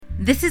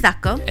This is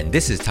Akko. And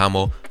this is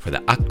Tamo for the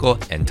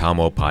Akko and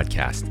Tamo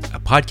podcast, a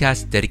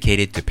podcast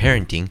dedicated to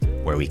parenting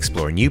where we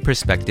explore new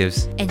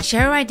perspectives and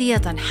share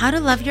ideas on how to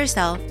love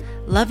yourself,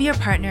 love your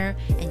partner,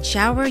 and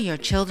shower your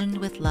children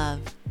with love.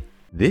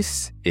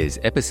 This is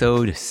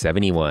episode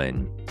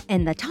 71.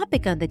 And the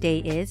topic of the day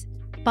is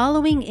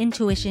following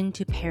intuition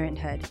to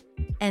parenthood.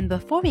 And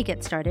before we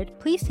get started,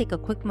 please take a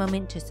quick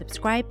moment to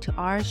subscribe to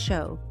our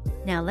show.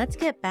 Now let's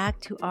get back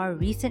to our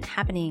recent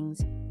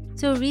happenings.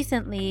 So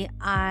recently,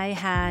 I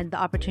had the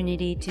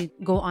opportunity to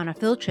go on a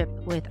field trip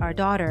with our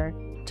daughter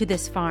to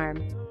this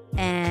farm.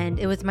 And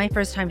it was my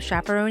first time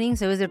chaperoning,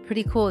 so it was a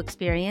pretty cool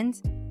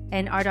experience.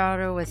 And our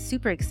daughter was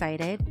super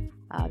excited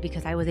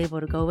because I was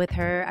able to go with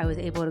her. I was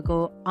able to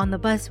go on the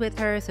bus with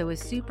her, so it was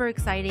super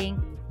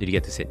exciting. Did you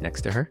get to sit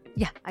next to her?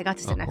 Yeah, I got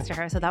to sit next to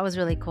her, so that was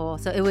really cool.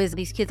 So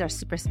these kids are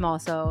super small,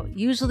 so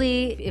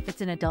usually if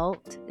it's an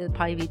adult, it would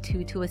probably be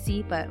two to a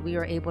seat, but we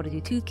were able to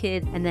do 2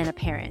 kids and then a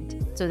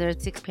parent. So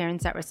there's 6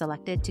 parents that were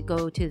selected to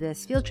go to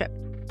this field trip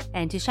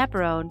and to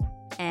chaperone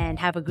and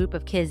have a group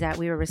of kids that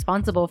we were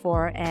responsible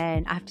for.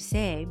 And I have to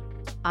say,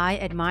 I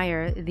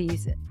admire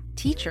these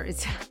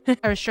teachers.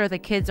 I'm sure the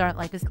kids aren't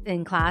like this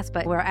in class,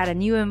 but we're at a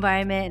new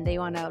environment and they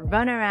want to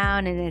run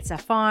around and it's a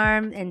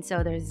farm and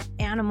so there's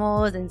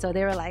animals and so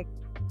they were like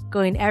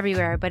going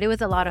everywhere. But it was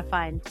a lot of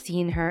fun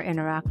seeing her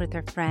interact with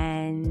her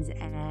friends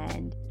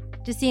and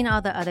just seeing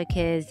all the other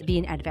kids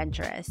being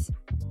adventurous.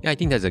 Yeah, I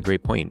think that's a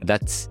great point.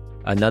 That's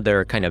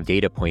another kind of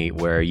data point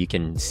where you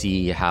can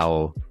see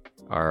how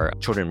our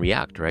children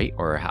react, right?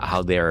 Or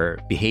how they're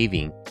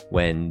behaving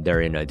when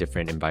they're in a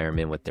different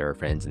environment with their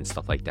friends and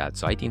stuff like that.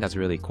 So I think that's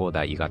really cool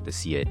that you got to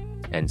see it.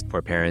 And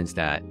for parents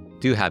that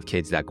do have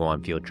kids that go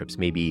on field trips,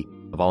 maybe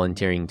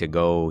volunteering to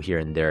go here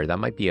and there, that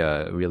might be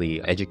a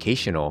really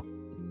educational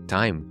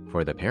time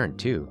for the parent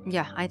too.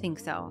 Yeah, I think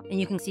so. And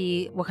you can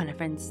see what kind of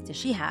friends does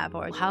she have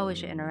or how is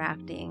she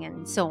interacting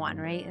and so on,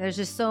 right? There's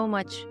just so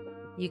much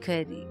you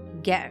could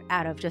get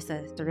out of just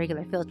a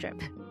regular field trip.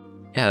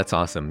 Yeah, that's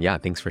awesome. Yeah,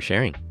 thanks for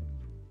sharing.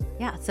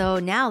 Yeah, so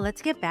now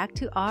let's get back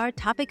to our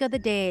topic of the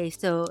day.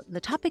 So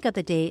the topic of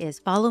the day is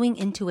following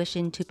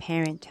intuition to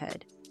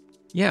parenthood.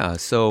 Yeah,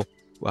 so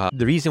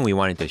the reason we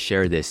wanted to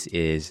share this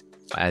is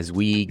as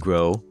we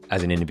grow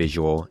as an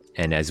individual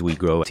and as we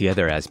grow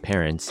together as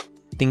parents,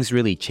 things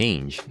really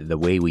change. The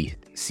way we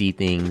see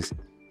things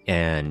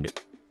and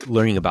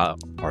learning about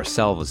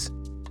ourselves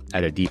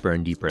at a deeper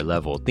and deeper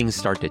level, things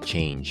start to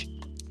change.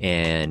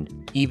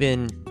 And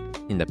even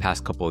in the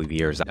past couple of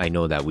years, I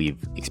know that we've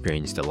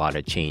experienced a lot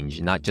of change,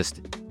 not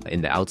just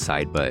in the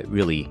outside, but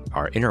really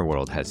our inner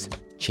world has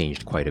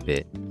changed quite a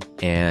bit.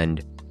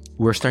 And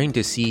we're starting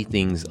to see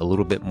things a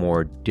little bit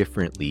more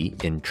differently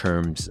in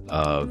terms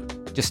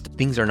of just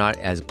things are not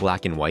as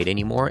black and white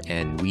anymore.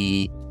 And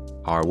we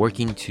are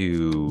working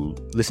to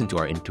listen to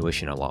our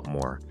intuition a lot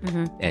more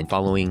and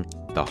following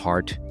the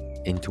heart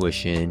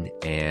intuition,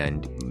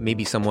 and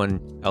maybe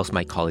someone else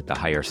might call it the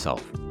higher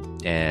self.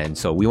 And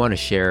so we want to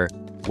share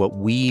what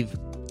we've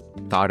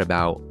thought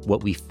about,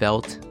 what we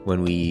felt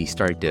when we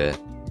started to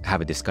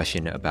have a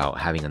discussion about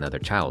having another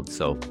child.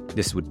 So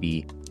this would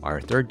be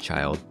our 3rd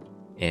child,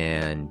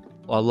 and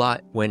a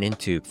lot went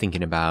into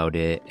thinking about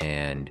it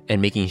and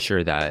making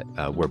sure that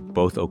we're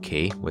both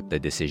okay with the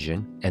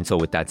decision. And so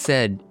with that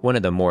said, one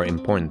of the more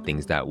important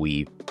things that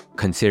we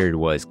considered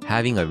was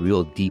having a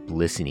real deep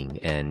listening.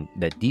 And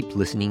that deep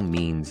listening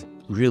means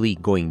really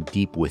going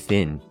deep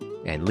within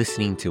and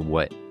listening to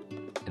what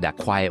that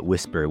quiet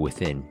whisper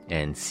within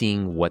and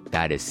seeing what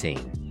that is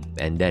saying,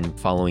 and then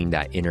following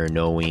that inner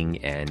knowing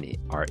and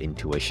our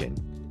intuition.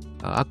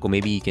 Akko,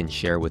 maybe you can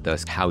share with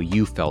us how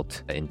you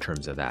felt in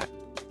terms of that.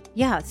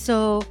 Yeah,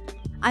 so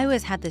I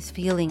always had this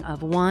feeling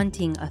of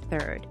wanting a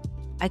 3rd.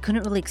 I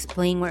couldn't really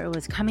explain where it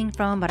was coming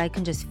from, but I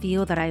can just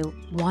feel that I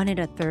wanted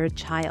a 3rd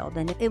child.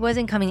 And it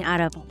wasn't coming out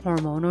of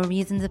hormonal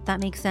reasons, if that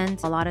makes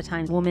sense. A lot of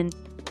times women,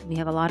 we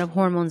have a lot of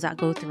hormones that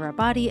go through our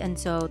body, and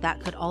so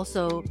that could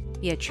also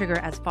be a trigger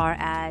as far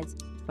as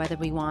whether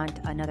we want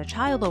another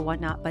child or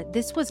whatnot. But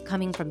this was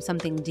coming from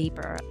something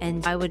deeper,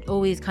 and I would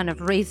always kind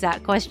of raise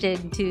that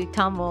question to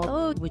Tamo.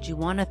 Oh, would you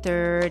want a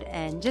 3rd?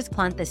 And just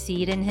plant the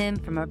seed in him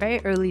from a very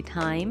early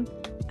time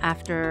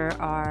after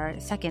our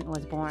 2nd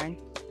was born.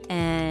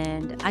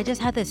 And I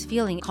just had this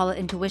feeling, call it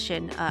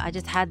intuition. I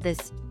just had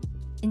this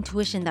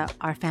intuition that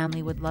our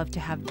family would love to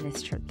have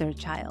this 3rd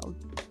child.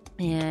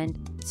 And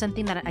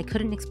something that I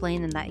couldn't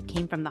explain, and that it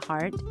came from the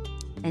heart,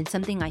 and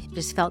something I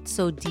just felt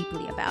so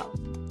deeply about.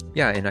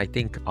 Yeah, and I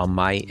think on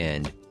my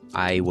end,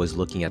 I was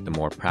looking at the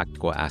more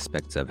practical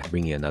aspects of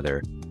bringing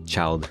another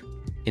child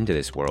into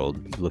this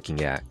world,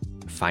 looking at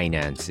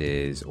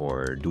finances,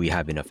 or do we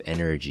have enough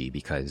energy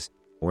because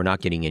we're not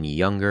getting any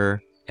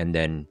younger, and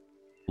then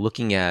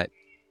looking at,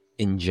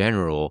 in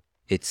general,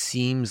 it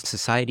seems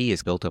society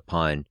is built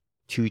upon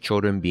 2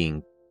 children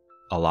being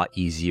a lot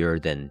easier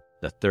than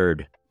the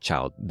 3rd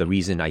child. The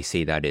reason I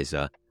say that is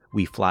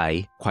we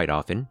fly quite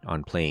often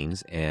on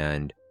planes,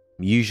 and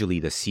usually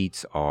the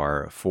seats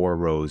are 4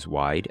 rows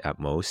wide at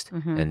most.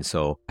 And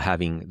so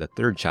having the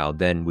 3rd child,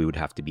 then we would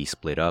have to be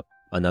split up.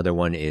 Another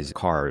one is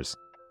cars.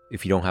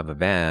 if you don't have a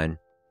van,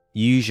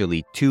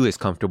 usually 2 is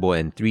comfortable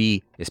and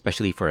 3,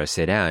 especially for a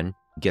sedan,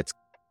 gets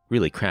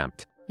really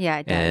cramped. Yeah,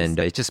 it does. And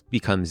it just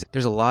becomes,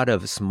 there's a lot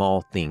of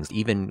small things.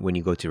 Even when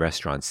you go to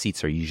restaurants,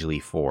 seats are usually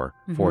four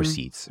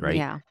seats, right?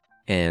 Yeah.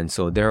 And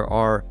so there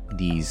are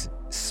these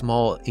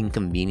small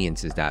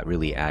inconveniences that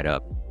really add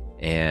up.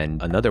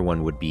 And another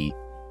one would be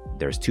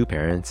there's 2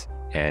 parents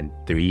and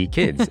 3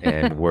 kids,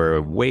 and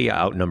we're way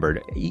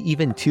outnumbered.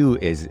 Even 2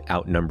 is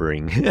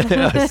outnumbering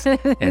us.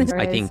 And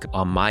I think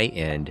on my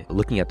end,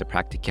 looking at the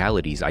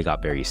practicalities, I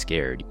got very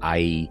scared.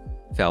 I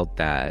felt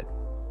that,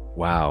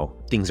 wow,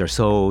 things are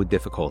so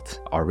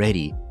difficult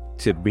already.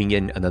 To bring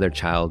in another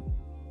child,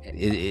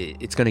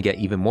 it's going to get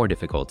even more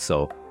difficult.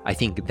 So I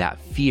think that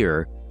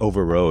fear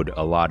overrode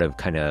a lot of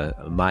kind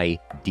of my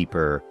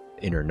deeper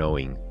inner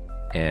knowing.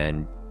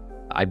 And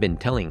I've been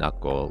telling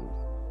Akko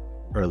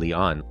early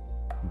on,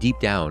 deep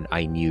down,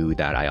 I knew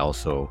that I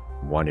also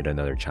wanted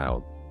another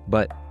child.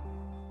 But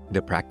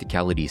the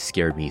practicality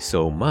scared me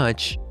so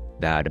much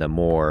that the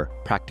more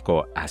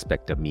practical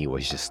aspect of me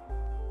was just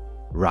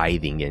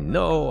writhing and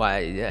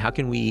how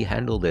can we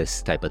handle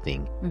this type of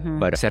thing?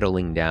 But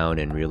settling down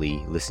and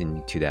really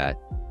listening to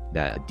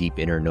that deep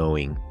inner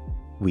knowing,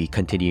 we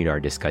continued our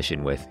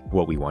discussion with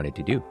what we wanted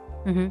to do.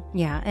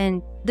 Yeah.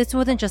 And this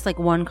wasn't just like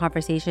one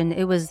conversation.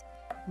 It was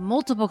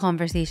multiple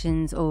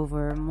conversations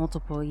over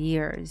multiple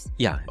years.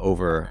 Yeah,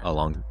 over a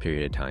long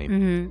period of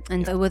time.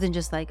 And so it wasn't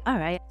just like, all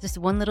right, just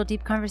one little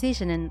deep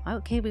conversation and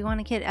okay, we want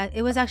a kid.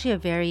 It was actually a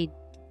very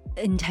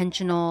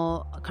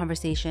intentional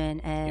conversation,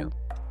 and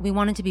we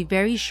wanted to be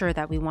very sure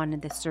that we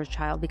wanted this third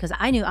child, because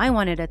I knew I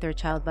wanted a third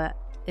child, but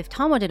if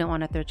Tomo didn't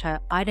want a third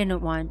child, I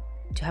didn't want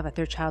to have a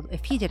third child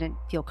if he didn't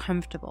feel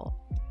comfortable.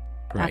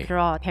 Right. After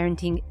all,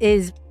 parenting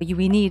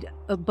we need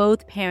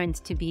both parents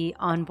to be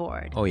on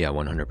board. Oh yeah,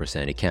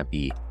 100%. It can't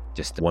be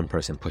just one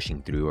person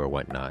pushing through or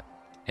whatnot.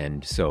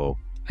 And so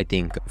I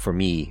think for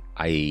me,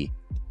 I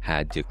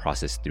had to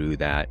process through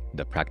that,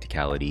 the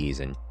practicalities,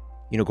 and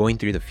going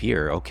through the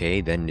fear.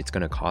 Okay, then it's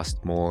going to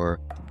cost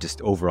more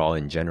just overall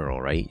in general,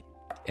 right?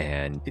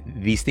 And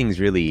these things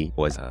really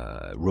was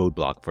a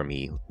roadblock for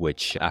me,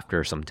 which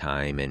after some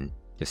time and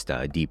just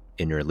deep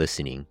inner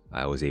listening,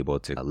 I was able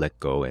to let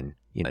go and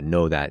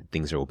know that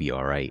things will be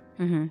all right.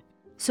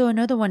 So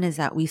another one is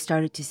that we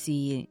started to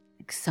see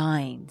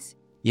signs.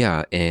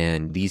 Yeah,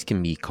 and these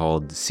can be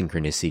called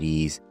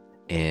synchronicities,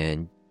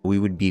 and we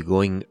would be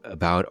going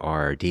about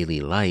our daily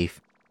life,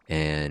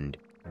 and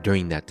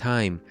during that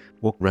time,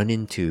 we'll run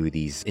into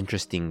these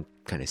interesting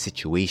kind of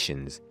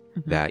situations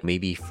that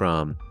maybe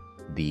from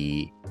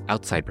the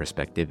outside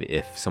perspective,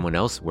 if someone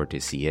else were to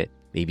see it,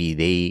 maybe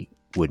they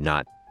would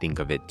not think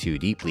of it too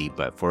deeply,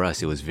 but for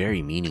us, it was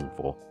very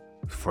meaningful.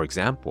 For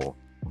example,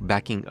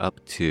 backing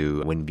up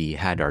to when we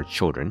had our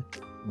children,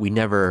 we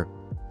never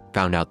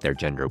found out their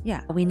gender.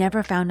 Yeah, we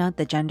never found out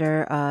the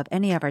gender of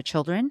any of our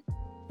children.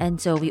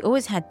 And so we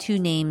always had 2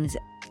 names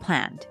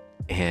planned.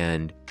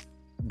 And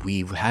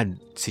we've had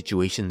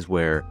situations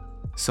where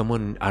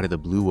someone out of the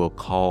blue will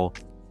call,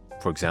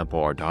 for example,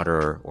 our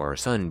daughter or our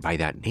son by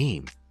that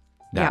name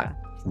that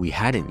we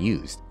hadn't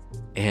used.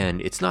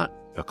 And it's not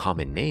a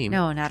common name.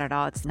 No, not at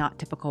all. It's not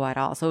typical at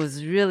all. So it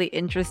was really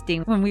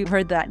interesting when we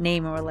heard that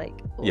name and we're like,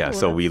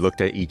 so we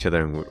looked at each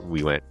other and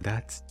we went,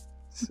 that's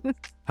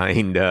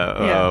kind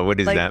of, what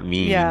does that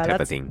mean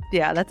type of thing.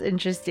 Yeah, that's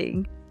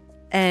interesting.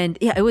 And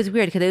it was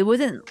weird because it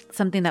wasn't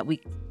something that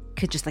we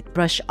could just like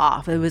brush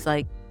off. It was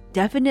like,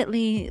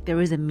 definitely there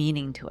was a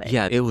meaning to it.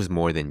 Yeah, it was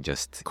more than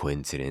just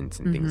coincidence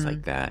and things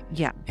like that.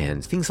 Yeah.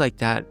 And things like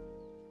that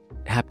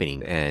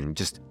happening and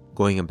just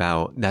going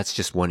about, that's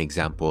just one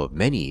example of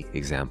many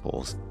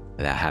examples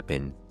that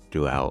happen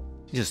throughout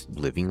just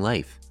living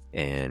life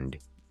and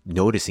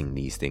noticing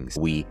these things.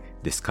 We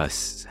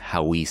discuss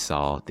how we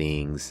saw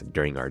things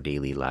during our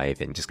daily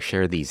life and just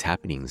share these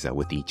happenings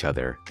with each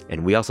other.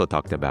 And we also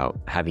talked about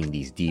having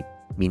these deep,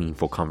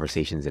 meaningful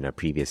conversations in a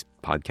previous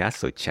podcast,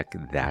 so check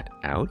that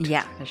out.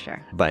 Yeah, for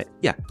sure. But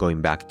yeah,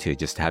 going back to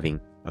just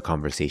having a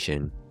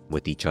conversation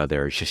with each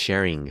other, just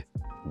sharing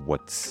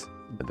what's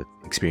the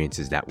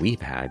experiences that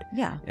we've had,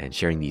 and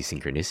sharing these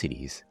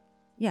synchronicities.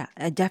 Yeah,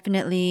 it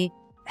definitely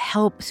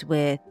helps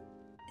with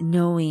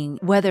knowing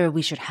whether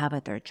we should have a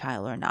third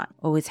child or not.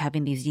 Always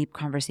having these deep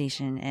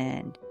conversation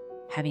and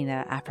having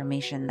the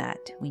affirmation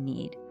that we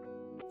need.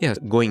 Yeah,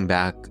 going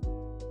back,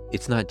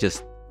 it's not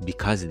just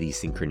because of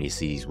these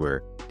synchronicities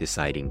we're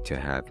deciding to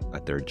have a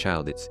third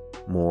child. It's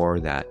more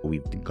that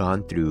we've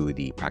gone through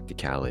the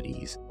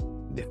practicalities,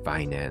 the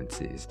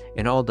finances,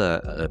 and all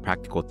the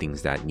practical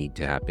things that need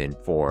to happen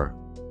for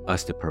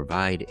us to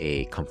provide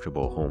a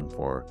comfortable home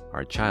for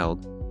our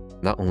child.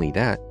 Not only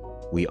that,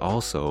 we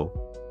also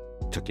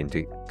took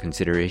into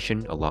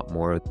consideration a lot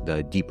more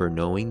the deeper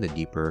knowing, the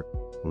deeper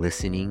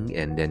listening,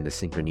 and then the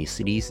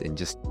synchronicities, and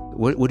just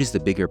what is the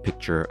bigger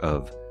picture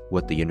of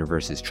what the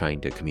universe is trying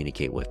to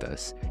communicate with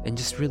us, and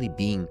just really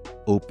being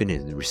open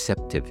and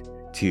receptive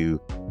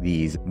to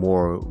these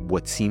more,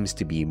 what seems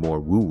to be more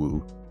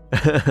woo-woo,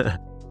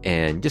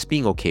 and just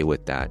being okay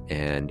with that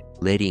and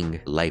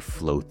letting life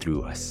flow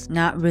through us.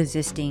 Not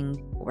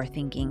resisting what we're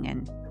thinking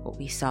and what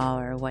we saw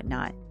or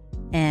whatnot.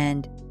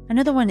 And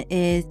another one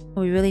is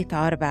we really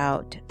thought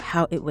about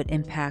how it would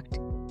impact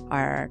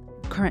our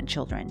current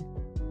children.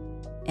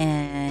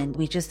 And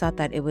we just thought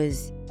that it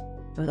was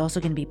also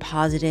going to be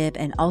positive.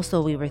 And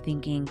also we were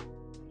thinking,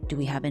 do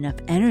we have enough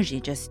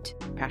energy? Just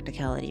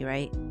practicality,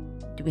 right?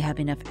 Do we have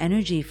enough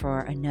energy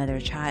for another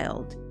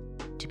child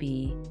to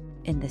be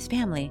in this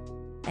family?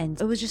 And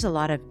it was just a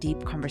lot of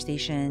deep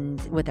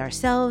conversations with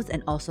ourselves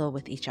and also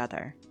with each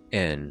other.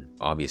 And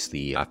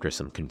obviously, after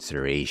some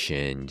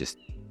consideration, just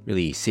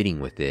really sitting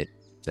with it,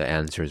 the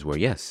answers were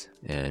yes.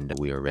 And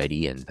we are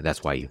ready. And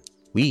that's why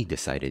we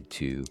decided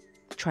to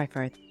try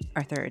for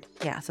our third.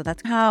 Yeah, so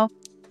that's how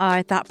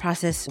our thought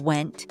process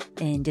went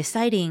in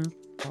deciding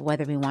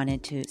whether we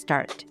wanted to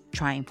start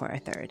trying for a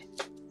third.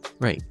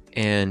 Right.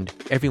 And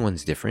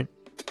everyone's different.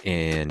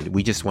 And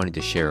we just wanted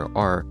to share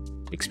our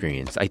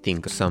experience. I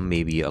think some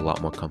may be a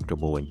lot more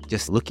comfortable in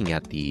just looking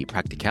at the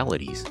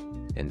practicalities.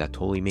 And that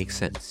totally makes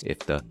sense. If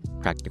the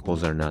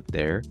practicals are not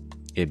there,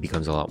 it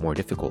becomes a lot more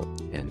difficult.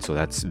 And so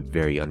that's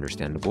very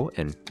understandable.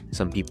 And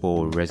some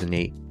people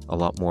resonate a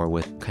lot more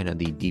with kind of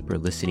the deeper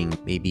listening,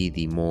 maybe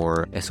the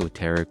more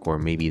esoteric or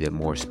maybe the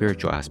more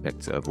spiritual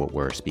aspects of what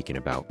we're speaking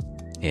about.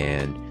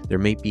 And there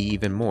may be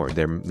even more.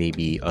 There may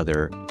be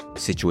other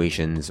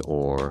situations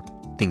or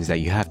things that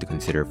you have to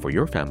consider for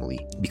your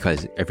family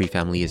because every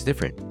family is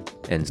different.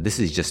 And this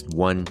is just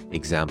one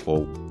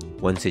example,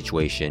 one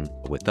situation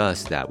with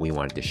us that we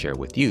wanted to share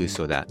with you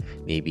so that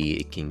maybe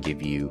it can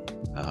give you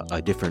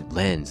a different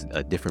lens,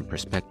 a different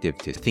perspective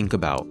to think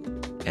about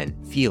and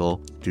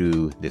feel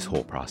through this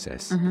whole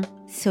process.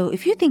 So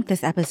if you think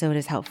this episode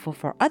is helpful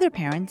for other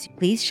parents,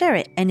 please share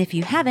it. And if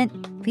you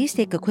haven't, please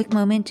take a quick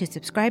moment to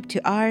subscribe to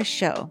our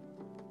show.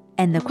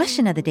 And the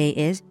question of the day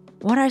is,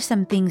 what are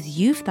some things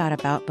you've thought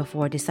about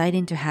before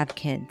deciding to have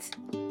kids?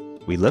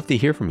 We'd love to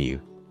hear from you.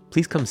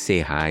 Please come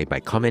say hi by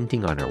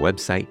commenting on our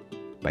website,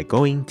 by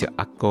going to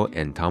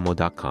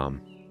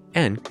akkoandtamo.com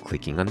and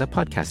clicking on the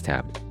podcast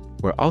tab.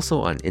 We're also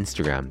on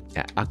Instagram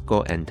at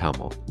Akko and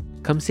Tamo.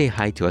 Come say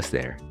hi to us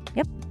there.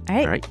 Yep.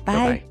 All right. Bye. Bye.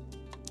 Bye-bye.